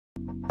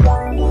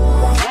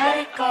Let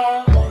it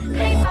go,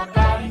 make my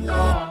body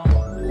go,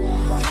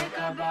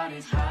 make our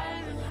bodies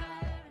higher and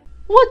higher.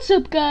 What's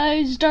up,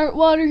 guys?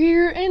 Dartwater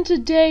here, and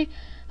today,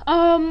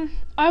 I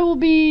will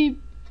be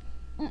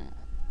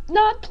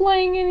not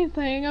playing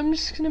anything. I'm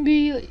just gonna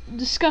be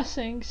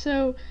discussing.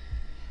 So,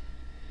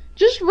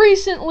 just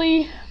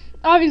recently,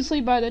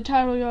 obviously by the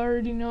title you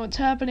already know what's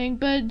happening,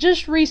 but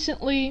just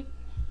recently,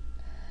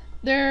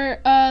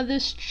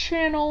 this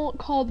channel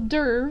called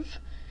Durv,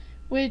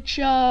 which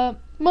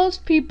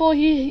most people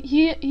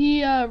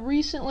he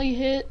recently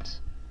hit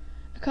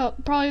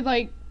probably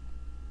like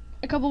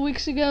a couple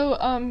weeks ago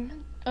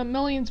 1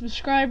 million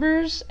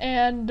subscribers,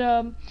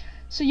 and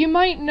so you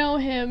might know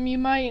him. You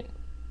might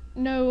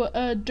know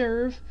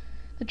Durv,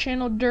 the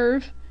channel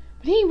Durv,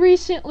 but he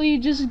recently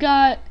just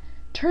got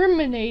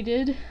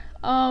terminated.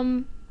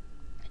 And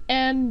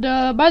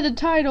by the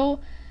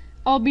title,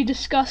 I'll be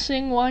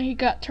discussing why he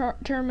got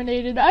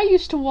terminated. I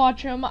used to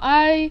watch him.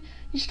 I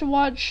used to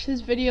watch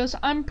his videos.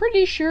 I'm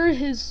pretty sure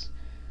his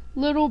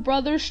little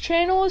brother's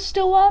channel is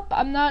still up.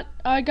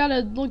 I gotta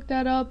look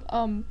that up.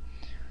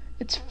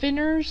 It's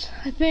Finners,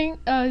 I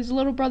think. His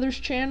little brother's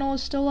channel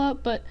is still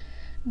up, but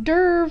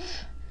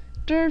Durv's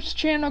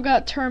channel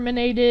got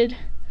terminated,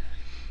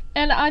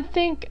 and I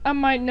think I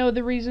might know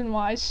the reason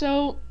why.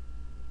 So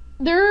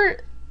in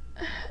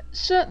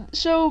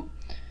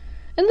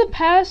the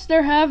past,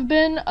 there have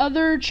been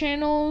other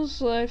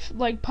channels,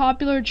 like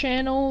popular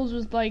channels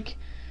with, like,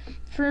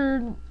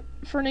 for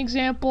an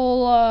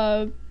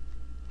example,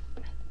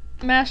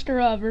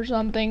 Master of or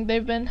something.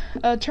 They've been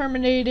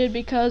terminated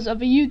because of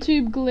a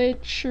YouTube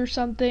glitch or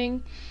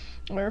something,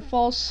 or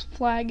false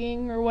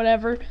flagging or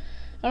whatever,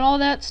 and all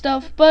that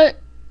stuff.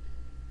 But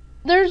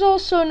there's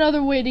also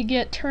another way to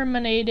get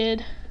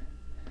terminated,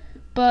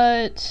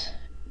 but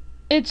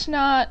it's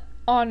not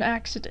on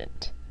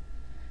accident.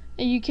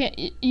 You can't.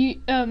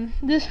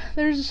 There's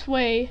this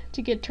way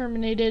to get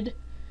terminated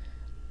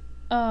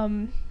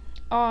on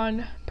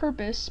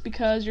purpose,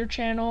 because your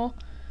channel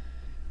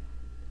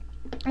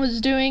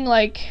was doing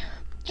like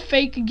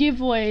fake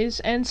giveaways,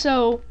 and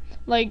so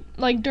like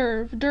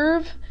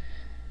Durv,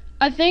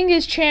 I think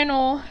his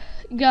channel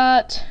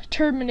got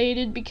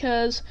terminated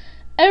because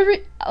I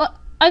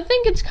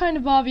think it's kind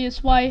of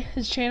obvious why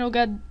his channel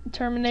got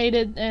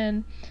terminated,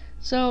 and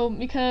so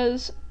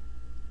because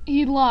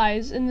he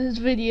lies in his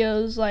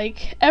videos.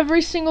 Like,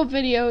 every single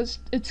video it's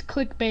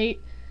clickbait,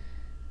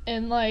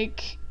 and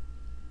like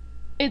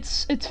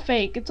it's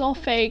fake. It's all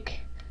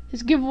fake.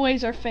 His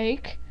giveaways are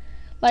fake.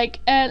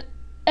 Like, at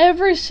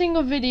every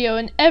single video,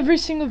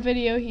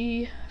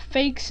 he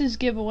fakes his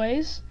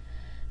giveaways,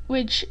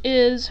 which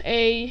is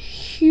a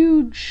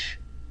huge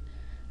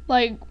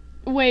like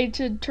way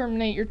to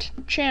terminate your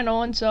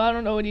channel. And so I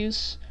don't know what he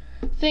was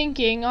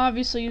thinking.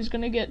 Obviously, he was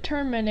gonna get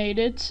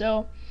terminated.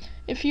 So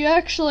if you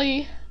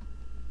actually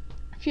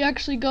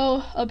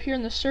go up here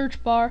in the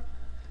search bar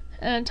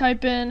and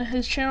type in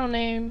his channel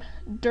name,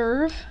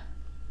 Durv,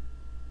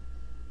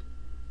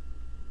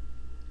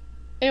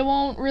 it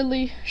won't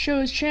really show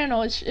his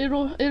channel.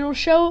 It'll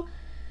show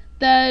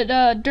that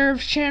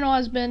Durv's channel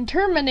has been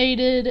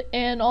terminated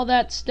and all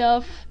that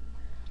stuff,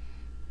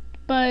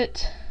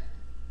 and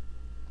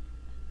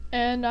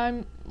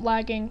I'm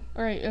lagging.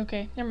 Alright,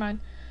 okay, never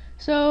mind.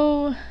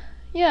 So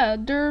yeah,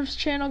 Durv's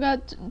channel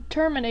got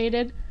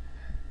terminated.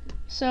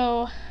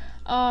 So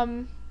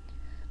I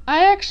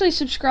actually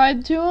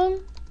subscribed to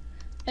him,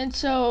 and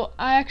so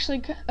I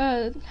actually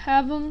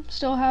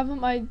still have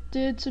him. I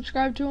did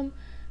subscribe to him.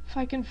 If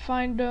I can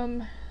find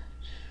him,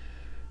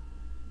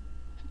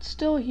 it's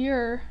still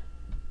here.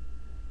 I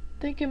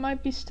think it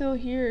might be still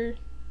here.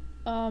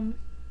 Okay,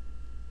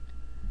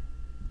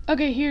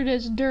 here it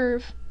is,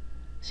 Durv.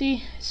 See,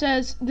 it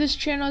says this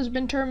channel has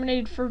been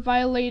terminated for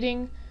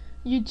violating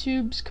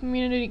YouTube's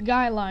community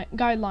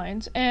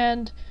guidelines,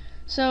 and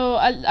so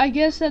I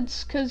guess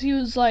that's because he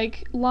was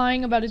like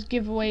lying about his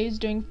giveaways,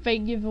 doing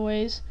fake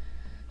giveaways.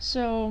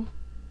 So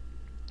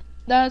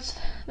that's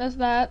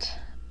that.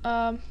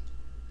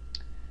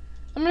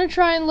 I'm gonna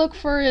try and look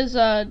for his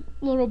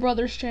little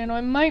brother's channel.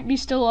 It might be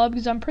still up,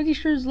 because I'm pretty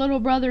sure his little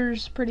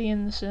brother's pretty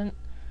innocent.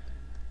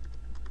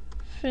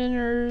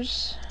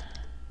 Finners.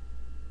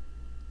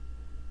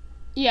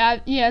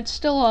 Yeah, it's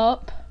still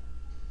up.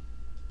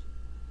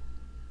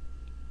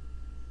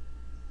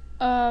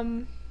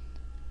 I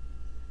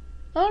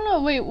don't know.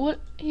 Wait,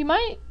 what? He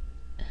might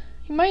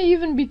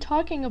even be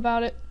talking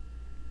about it.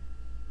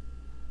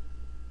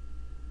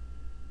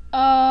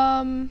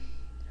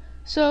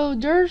 So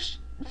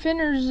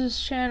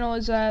Finners' channel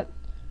is at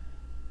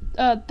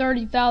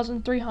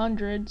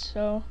 30,300,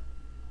 so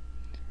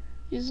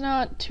he's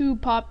not too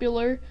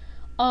popular.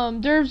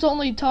 Durv's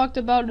only talked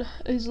about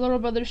his little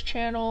brother's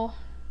channel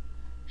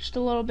just a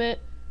little bit,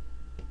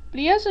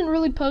 but he hasn't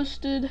really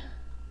posted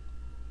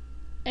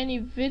any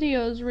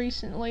videos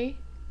recently.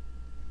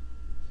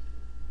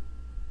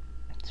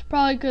 It's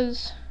probably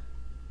because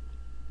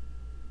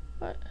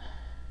what?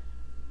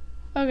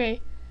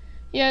 Okay,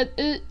 yeah,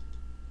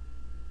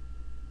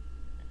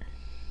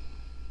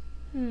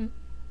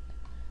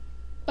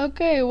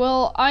 Okay,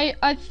 well,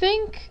 I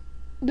think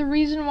the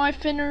reason why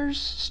Finners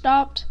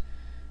stopped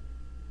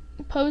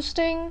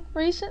posting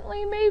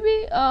recently,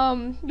 maybe,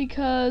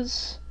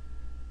 because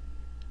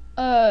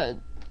it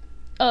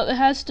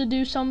has to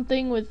do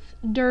something with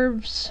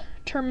Durv's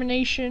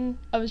termination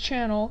of his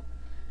channel.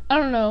 I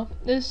don't know.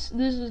 This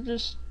is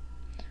just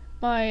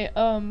my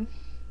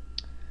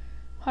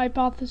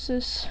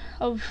hypothesis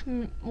of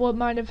what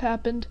might have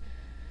happened.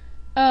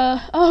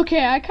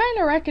 Okay, I kind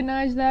of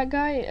recognize that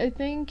guy. I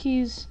think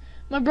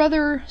my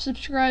brother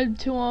subscribed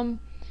to him,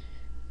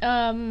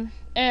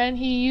 and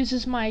he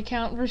uses my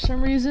account for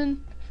some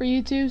reason for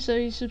YouTube, so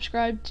he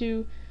subscribed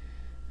to,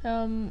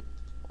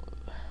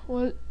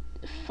 what,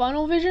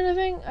 Funnel Vision,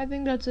 I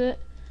think that's it.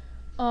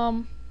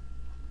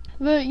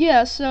 But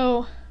yeah,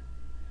 so,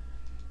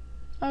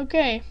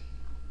 okay.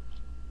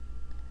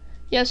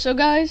 Yeah, so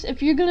guys,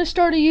 if you're gonna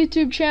start a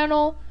YouTube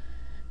channel,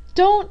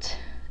 don't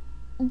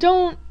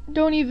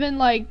even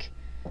like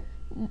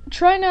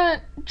try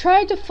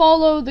to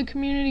follow the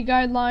community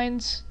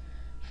guidelines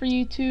for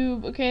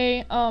YouTube,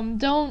 okay?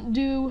 Don't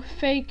do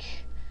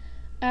fake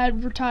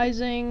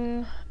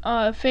advertising,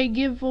 fake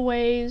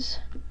giveaways,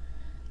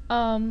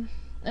 and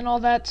all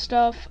that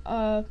stuff.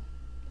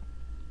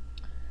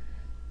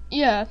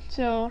 Yeah,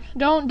 so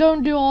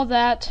don't do all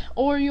that,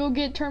 or you'll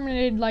get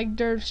terminated like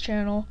Durv's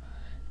channel.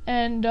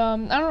 And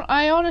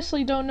I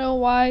honestly don't know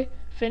why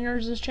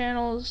Finners'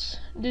 channels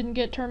didn't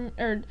get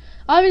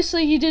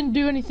obviously he didn't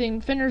do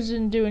anything. Finners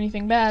didn't do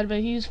anything bad,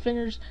 but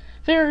Finners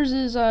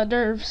is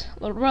Durv's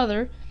little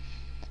brother,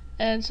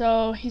 and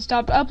so he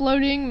stopped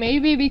uploading.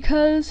 Maybe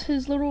because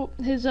his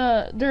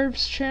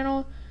Durv's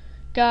channel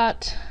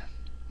got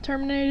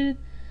terminated.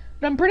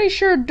 But I'm pretty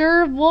sure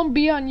Durv won't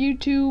be on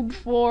YouTube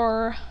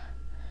for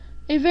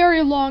a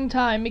very long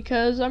time,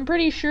 because I'm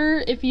pretty sure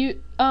if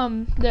you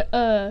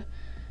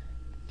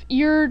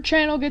your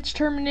channel gets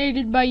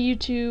terminated by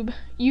YouTube,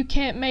 you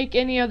can't make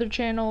any other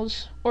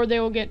channels or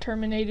they will get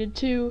terminated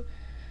too.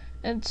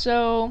 And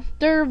so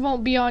Durv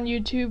won't be on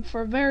YouTube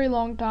for a very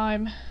long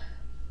time.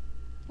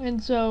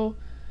 And so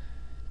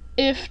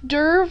if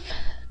Durv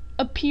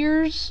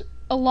appears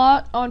a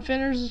lot on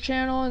Finners'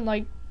 channel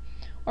and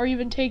or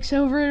even takes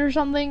over it or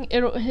something,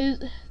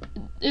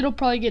 it'll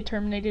probably get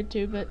terminated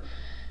too. But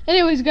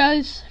anyways,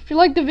 guys, if you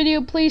liked the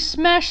video, please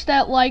smash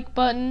that like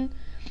button.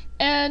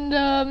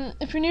 And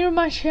if you're new to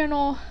my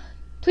channel,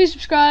 please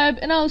subscribe,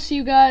 and I'll see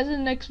you guys in the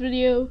next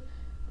video.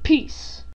 Peace.